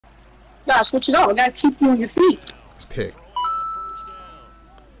Gotta switch it up. I gotta keep you on your feet. Let's pick.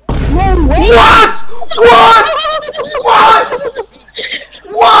 No way. What? What?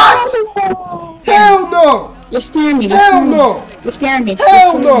 What? Hell no. You're scaring me. Hell no. You're scaring me.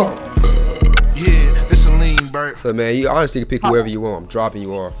 Hell no. Yeah, this a lean, Bert. Look, man, you honestly can pick whoever you want. I'm dropping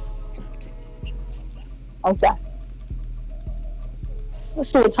you off. Okay. Let's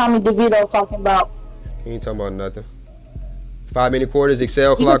see what Tommy DeVito talking about. He ain't talking about nothing. 5-minute quarters,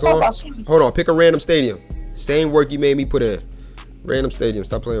 Excel You can clock talk on. about something. Hold on, pick a random stadium. Same work you made me put in. Random stadium.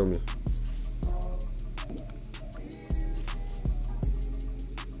 Stop playing with me.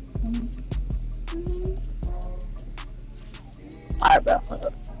 Alright, bro.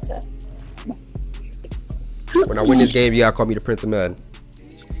 Okay. When I win this game, you gotta call me the Prince of Madden.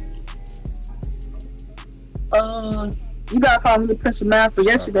 You gotta call me the Prince of Madden for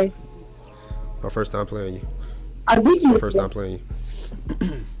yesterday. My first time playing you. I beat you. My first time playing you.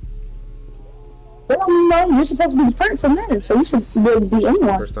 Well, you know, you're supposed to be the Prince of Madden, so you should be able to beat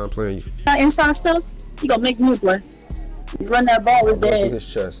anyone. First time playing you. That inside stuff, you gonna make me play. You run that ball, it's Go through dead. his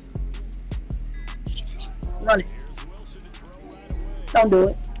chest. Run it. Don't do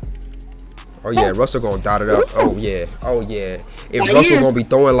it. Oh yeah, Russell gonna dot it up. Oh yeah, oh yeah. If Zaire. Russell gonna be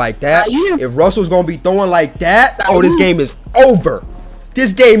throwing like that, Zaire. if Russell's gonna be throwing like that, Zaire. oh, this game is over.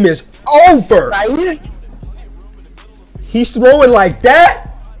 This game is over. Zaire. He's throwing like that.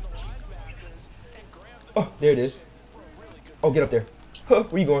 Oh, there it is. Oh, get up there. Huh,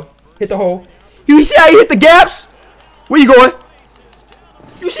 where you going? Hit the hole. You see how he hit the gaps? Where you going?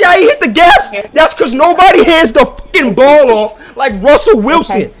 You see how he hit the gaps? That's because nobody hands the fucking ball off like Russell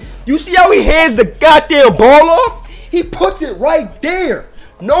Wilson. Okay. You see how he hands the goddamn ball off? He puts it right there.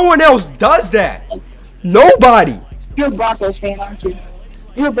 No one else does that. Nobody. You're a Broncos fan, aren't you?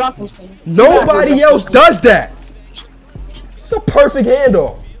 You're a Broncos fan. Nobody else does that. It's a perfect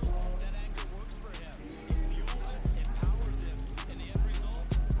handoff.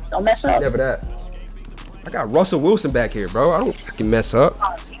 Don't mess up. Never that. I got Russell Wilson back here, bro. I don't fucking mess up.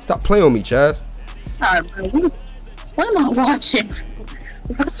 Stop playing with me, Chaz. Alright, bro. What am I watching?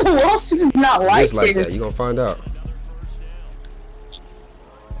 Russell Wilson is not like Just like this. that. You're gonna find out.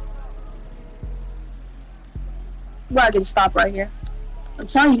 You gotta get a stop right here. I'm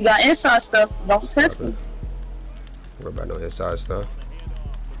telling you, you got inside stuff. Don't touch me. What about no inside stuff?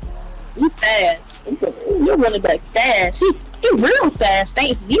 You fast. You're running back fast. He real fast.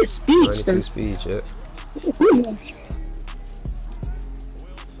 Ain't he? He's a 92 speedster. speed, shit.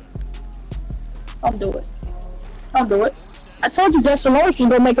 Don't do it. Don't do it. I told you Dexter Lawrence was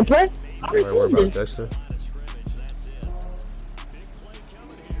gonna make a play. I already What told you about this. Dexter?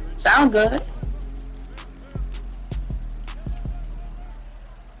 Sound good.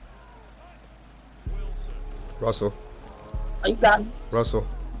 Russell. Oh, you got me. Russell.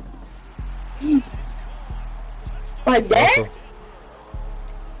 Like that? Russell.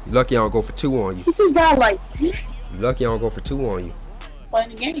 You lucky I don't go for 2 on you. He just got like You lucky I don't go for 2 on you. playing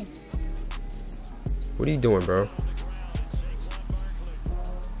the game. What are you doing, bro?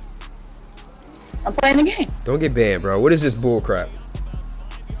 I'm playing the game. Don't get banned, bro. What is this bull crap?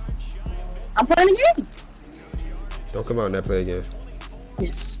 I'm playing the game. Don't come out and that play again.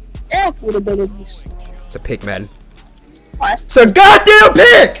 Yes. F with abilities. It's a pick, Madden. Oh, that's It's a goddamn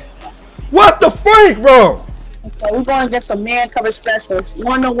pick! What the freak, bro? okay. We're going to get some man coverage specialists. You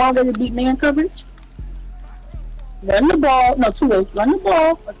want to know one way to beat man coverage? Run the ball. No, 2 ways. Run the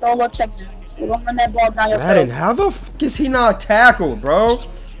ball or throw a little check downs. We're going to run that ball down your Madden, throat. how the fuck is he not tackled, bro?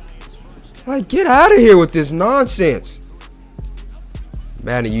 Like, get out of here with this nonsense.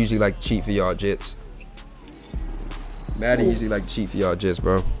 Madden usually like to cheat for y'all jits. Madden usually like to cheat for y'all jits,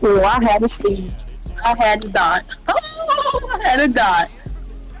 bro. Oh, I had a steam. I had a dot. Oh, I had a dot.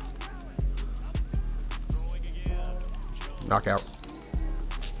 Knockout.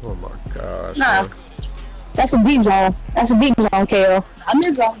 Oh my gosh. Nah. Bro. That's a deep zone. That's a deep zone, KO. I'm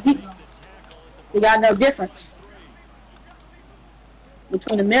mid zone, deep zone. We got no difference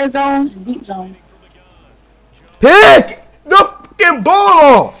between the mid zone and deep zone. Pick the fucking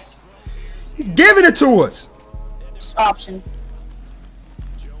ball off. He's giving it to us. It's option.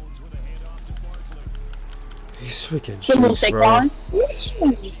 He's freaking Good move, shit, bro. Saquon.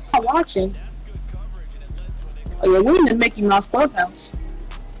 Ooh, I'm watching. Oh yeah, we're in the Mickey Mouse Clubhouse.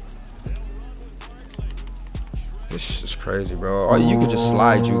 This is crazy, bro. Or you could just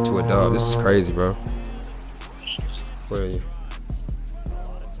slide you to a dub. This is crazy, bro. Where are you?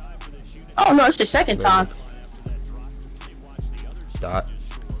 Oh no, it's the second time. Dot.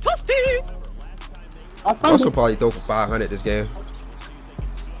 I'm Russell hungry. probably throw for 500 this game.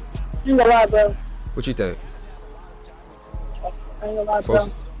 You ain't gonna lie, bro. What you think? I ain't gonna lie,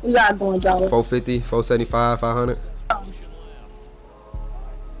 bro. We got going, Jolly. 450, 475, 500.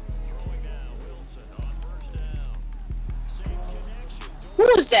 Who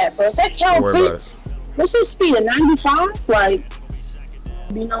is that, bro? Is that Cal Pitts? What's his speed? A 95? Like,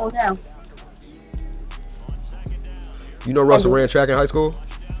 you know now. You know Russell ran track in high school?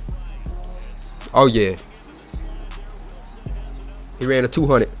 Oh yeah. He ran a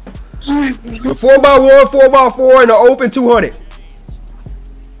 200. A 4x1, 4x4, and an open 200.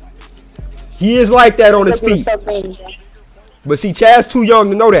 He is like that on his feet. But see, Chad's too young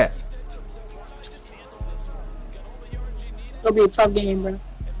to know that. It'll be a tough game, bro.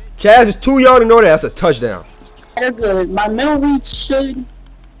 Chaz is too young to know that. That's a touchdown. They're good. My middle reach should.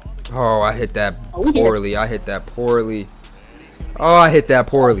 Oh, I hit that poorly. I hit that poorly. Oh, I hit that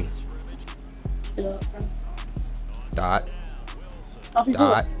poorly. Dot.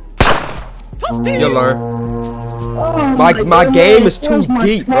 Dot. You learn. Oh, my game is too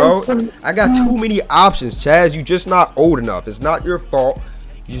deep, bro. I got too many options, Chaz. You just not old enough. It's not your fault.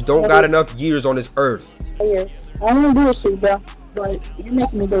 You just don't got enough years on this earth. Yeah. I don't do this shit, bro. But you're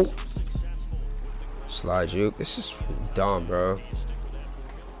making me do it. Slide juke. This is dumb, bro.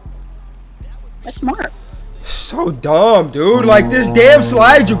 That's smart. So dumb, dude. Like this damn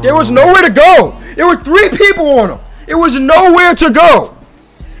slide juke. There was nowhere to go. There were 3 people on him. It was nowhere to go.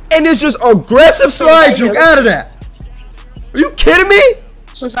 And it's just aggressive slide juke out of that. Are you kidding me?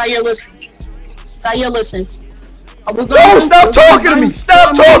 So Zaire, listen. Zaire, listen. No, stop talking to me.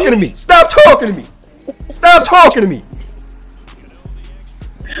 Stop talking to me. Stop talking to me. Stop talking to me.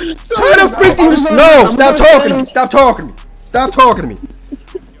 So How the freak you just no? Stop talking to me. Stop talking to me. Stop talking to me.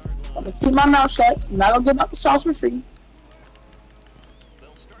 I'm gonna keep my mouth shut. I'm not gonna give out the sauce for free.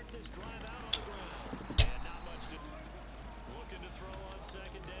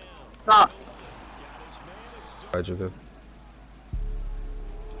 Stop. Alright, you're good.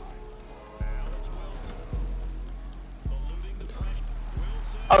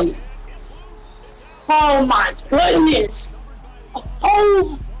 Oh yeah. Oh my goodness.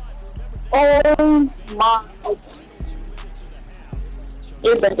 Oh my.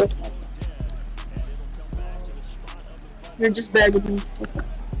 You're better. You're just better than me.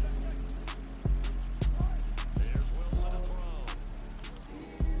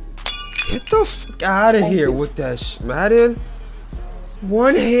 Get the fuck out of here with that Madden.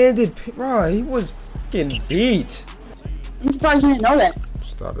 One-handed, bro. He was fucking beat. I'm surprised you didn't know that.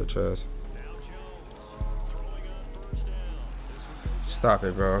 Stop it, Chaz. Stop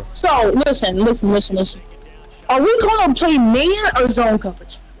it, bro. So listen. Are we gonna play man or zone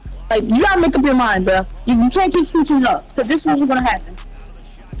coverage? Like, you gotta make up your mind, bro. You can't keep switching up, because this is what's gonna happen.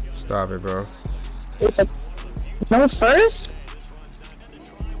 Stop it, bro. It's a no first.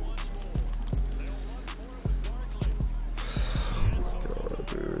 God,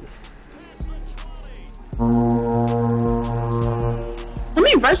 dude. How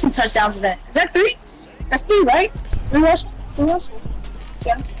many rushing touchdowns is that? Is that 3? That's 3, right? 3 rushing? 3 rushing?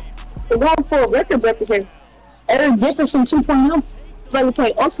 Yeah. We're going for a record breaker here. Eric Dickerson 2.0. It's like we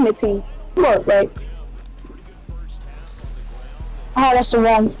play Ultimate Team. Look, right? Oh, that's the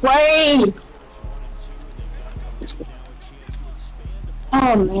wrong play.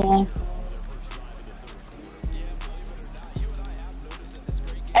 Oh, man.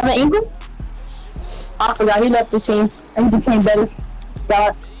 Evan Ingram? I forgot he left the team and he became better.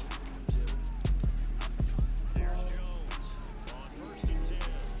 God.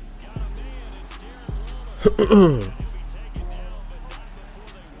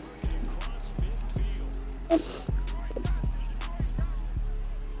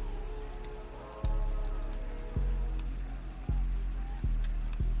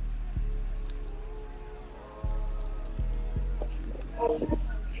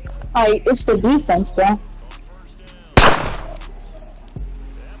 Alright, it's the defense, bro.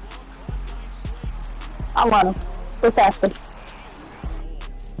 I want him. Let's ask him.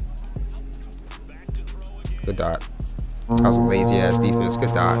 Good dot. That was a lazy ass defense.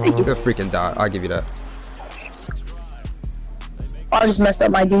 Good dot. Good freaking dot. I'll give you that. I just messed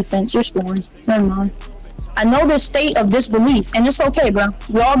up my defense. You're scoring. Never mind. I know the state of disbelief, and it's okay, bro.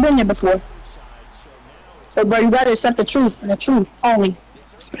 We all been there before. But bro, you gotta accept the truth, and the truth only.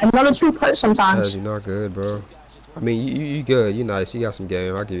 I know the truth hurts sometimes. You're not good, bro. I mean, you good. You nice. You got some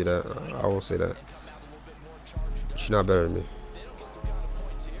game. I'll give you that. I won't say that. But you're not better than me.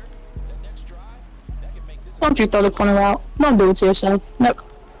 Don't you throw the corner out. Don't do it to yourself. Nope.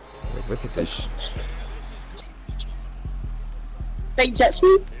 Like, look at this. Big jet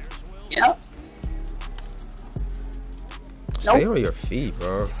sweep? Yep. Stay on your feet,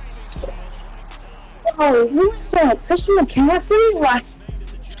 bro. Oh, who is that? Christian McCaffrey? Like,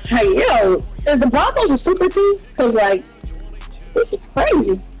 Like, yo, is the Broncos a super team? Cause like, this is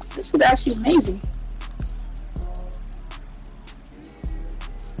crazy. This is actually amazing.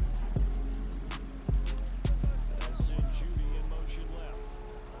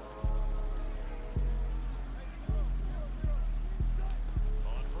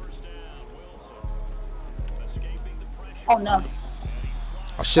 Oh no.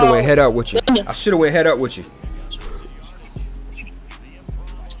 I should have went head up with you. Goodness. I should have went head up with you.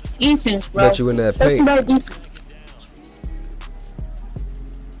 Defense, bro. Let you in that That's paint. better defense.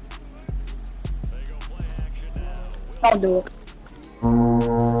 I'll do it.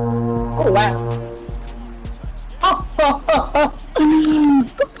 Oh wow.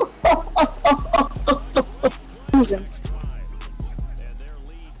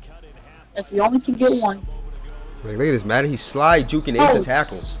 That's the only can get one. Like, look at this, Madden. He's slide juking into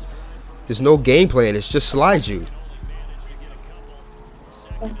tackles. There's no game plan. It's just slide juke.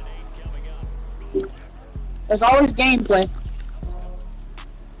 There's always gameplay.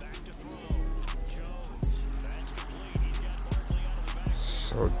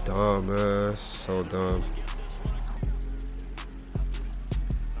 So dumb, man. So dumb.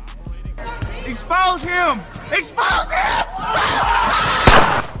 Expose him! Expose him!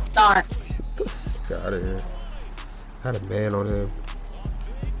 Darn. Get the fuck out of here. Had a man on him.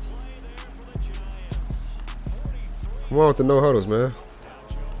 Come on with the no huddles, man.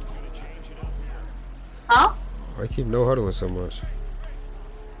 Huh? Why keep no huddling so much?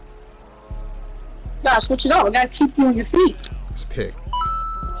 Gotta switch it up. I gotta keep you on your feet. Let's pick.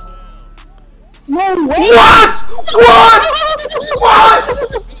 No way. What? What? What?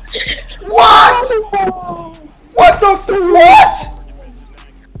 What? What the what?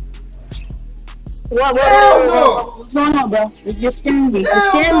 What? Hell no. What's going on, bro? You're scaring me. You're Hell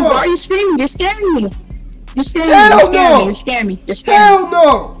scaring me. no. Why are you scaring me? You're scaring me. You're scaring me. Hell You're scaring no. me. You're scaring me. You're scaring Hell me.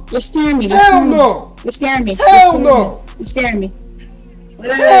 no. You're scaring me. You're Hell scaring me. no. You're scaring me. Hell no. You're scaring me.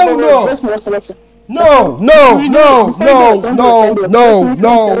 Hell no. Listen, listen, listen. No, no, no, no, no, no, no, no,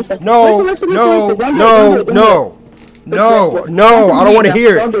 no, no, I don't want to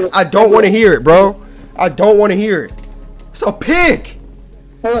hear it. I don't want to hear it, bro. I don't want to hear it. It's a pick.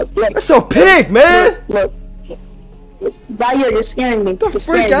 It's a pick, man. Look. Zaire, you're scaring me. Get the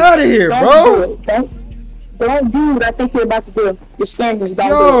freak out of here, bro. Don't do what I think you're about to do. You're scaring me.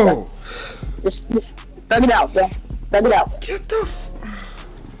 Don't do it. Just thug it out, bro. Thug it out. Get the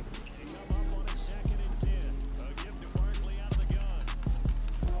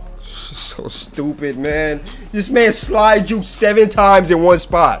so stupid, man. This man slide you 7 times in one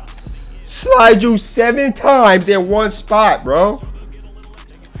spot. Slide you 7 times in one spot, bro.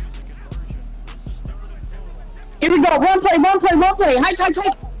 Here we go. One play, one play, one play. Hike, hike,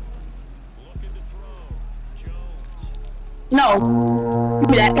 hike. No. Give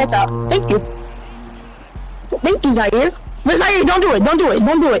me that. That's out. Thank you. Thank you, Zaire. But Zaire, don't do it. Don't do it.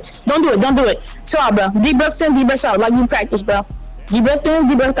 Don't do it. Don't do it. Don't do it. Chill out, bro. Deep breaths in, deep breaths out. Like we practice, bro. Deep breath in,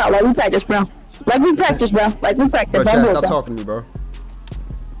 deep breath out. Like we practice, bro. Like we practice, bro. Like we practice. Bro, Don't do it, stop bro. talking to me, bro.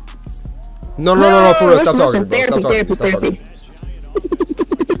 No, for real. Stop talking to me, bro. Stop talking to me. Stop talking to me.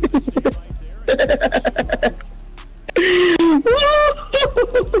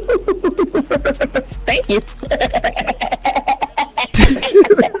 Thank you.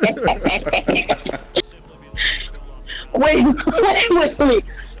 Wait.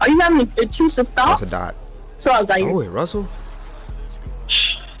 Are you having intrusive thoughts? That's a dot. So I was like, oh, wait, Russell?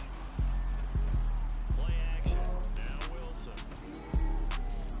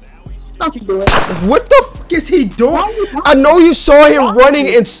 don't you do it. What the fuck is he doing? I know you saw him running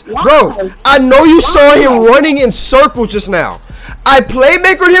in... Bro, I know you saw him running in circles just now. I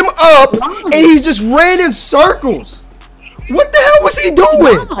playmakered him up, and he just ran in circles. What the hell was he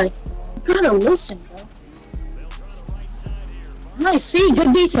doing? God, you gotta listen, bro. Nice, see,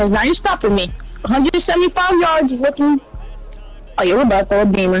 good defense. Now you're stopping me. 175 yards is looking... Oh, yeah, we're about to throw a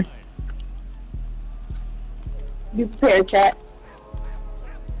beamer. Be prepared, chat.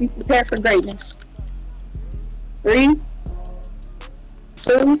 Be prepared for greatness. 3,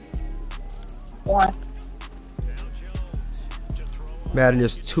 2, 1. Madden,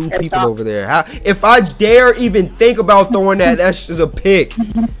 there's 2 people over there. How, if I dare even think about throwing that, that's just a pick.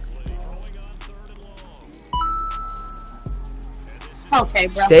 Okay,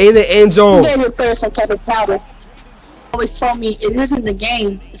 bro. Stay in the end zone. You gave your player some type of power. Always told me it isn't the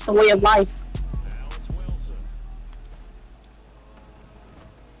game, it's the way of life.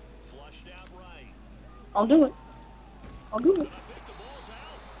 Don't do it. Don't do it.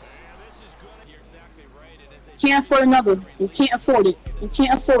 You can't afford another. You can't afford it. You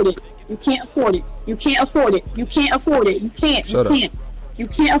can't afford it. You can't afford it. You can't afford it. You can't afford it. You can't. You can't. You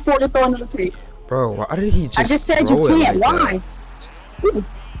can't afford to throw another pick. Bro, why did he just I just said you throw it can't. like Why? that?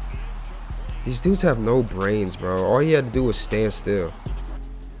 These dudes have no brains, bro. All he had to do was stand still.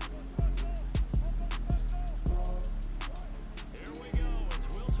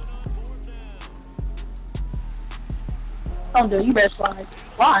 Oh, dude, you better slide.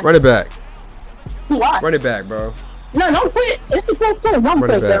 Why? Run it back. Why? Run it back, bro. No, don't quit. It's the fourth quarter. Don't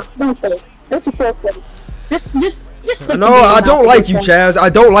quit, bro. Don't quit. It's the fourth quarter. Just. No, I don't like you, Chaz. I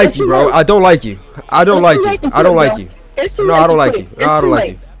don't like you, bro. I don't like you. I don't like you. I don't like you. No, I don't like you. No, I don't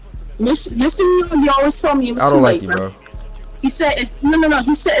like you. Mr. You always told me it was I too don't late, like you, bro. He said it's no.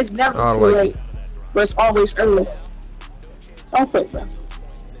 He said it's never too late, but it's always early. Don't quit, bro.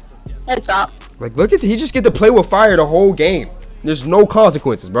 Head top. Like, look at he just get to play with fire the whole game. There's no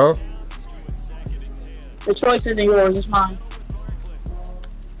consequences, bro. The choice isn't yours, it's mine.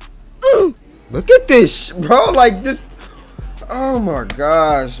 Look at this, bro. Like this. Oh my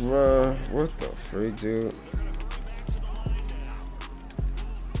gosh, bro. What the freak, dude?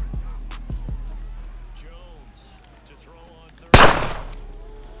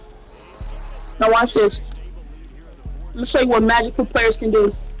 Now watch this. Let me show you what magical players can do.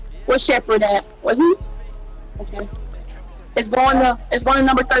 Where's Shepard at? What he? Okay. It's going to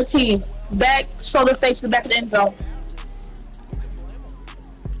number 13. Back, shoulder fake to the back of the end zone.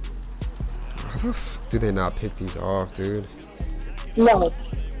 How the f do they not pick these off, dude? No.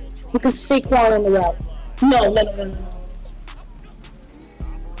 You can see Quan in the route. No.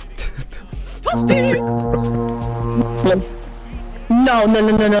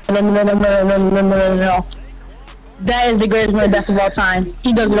 No. That is the greatest running back of all time.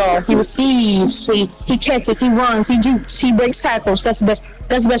 He does it all. He receives, he catches, he runs, he jukes, he breaks tackles. That's the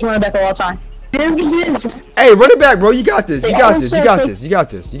best running back of all time. Hey, run it back, bro. You got this. You got this. You got this. You got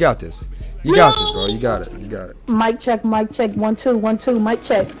this. You got this. You got this, bro. You got it. You got it. Mic check. 1 2 1 2. Mic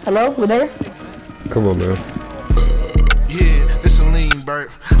check. Hello, we there? Come on, man. Yeah, this a lean, Bert.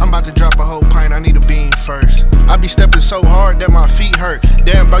 I'm about to drop a whole pint. I need a bean first. I be stepping so hard that my feet hurt.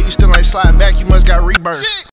 Damn, bro, you still ain't slide back. You must got rebirth.